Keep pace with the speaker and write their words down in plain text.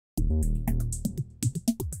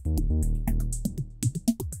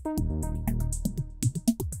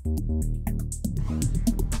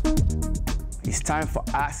It's time for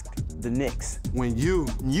Ask the Knicks. When you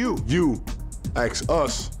ask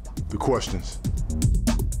us the questions.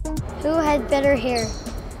 Who had better hair,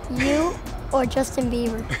 you or Justin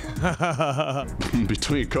Bieber?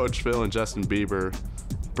 Between Coach Phil and Justin Bieber,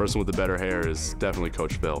 the person with the better hair is definitely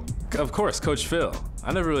Coach Phil. Of course, Coach Phil.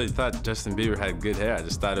 I never really thought Justin Bieber had good hair. I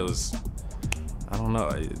just thought it was, I don't know,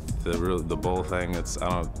 the bowl thing. It's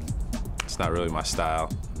not really my style.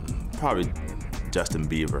 Probably Justin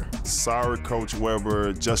Bieber. Sorry, Coach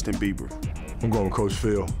Weber, Justin Bieber. I'm going with Coach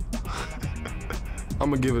Phil. I'm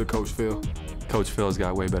gonna give it to Coach Phil. Coach Phil's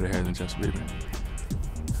got way better hair than Justin Bieber.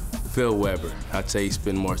 Phil Weber. I'd say he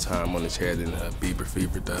spends more time on his hair than Bieber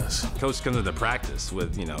Fever does. Coach comes into practice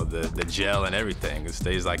with, you know, the gel and everything. It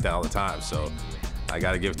stays like that all the time, so I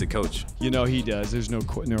got to give it to Coach. You know he does. There's no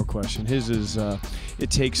question. His is, it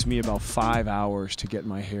takes me about 5 hours to get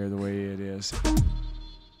my hair the way it is.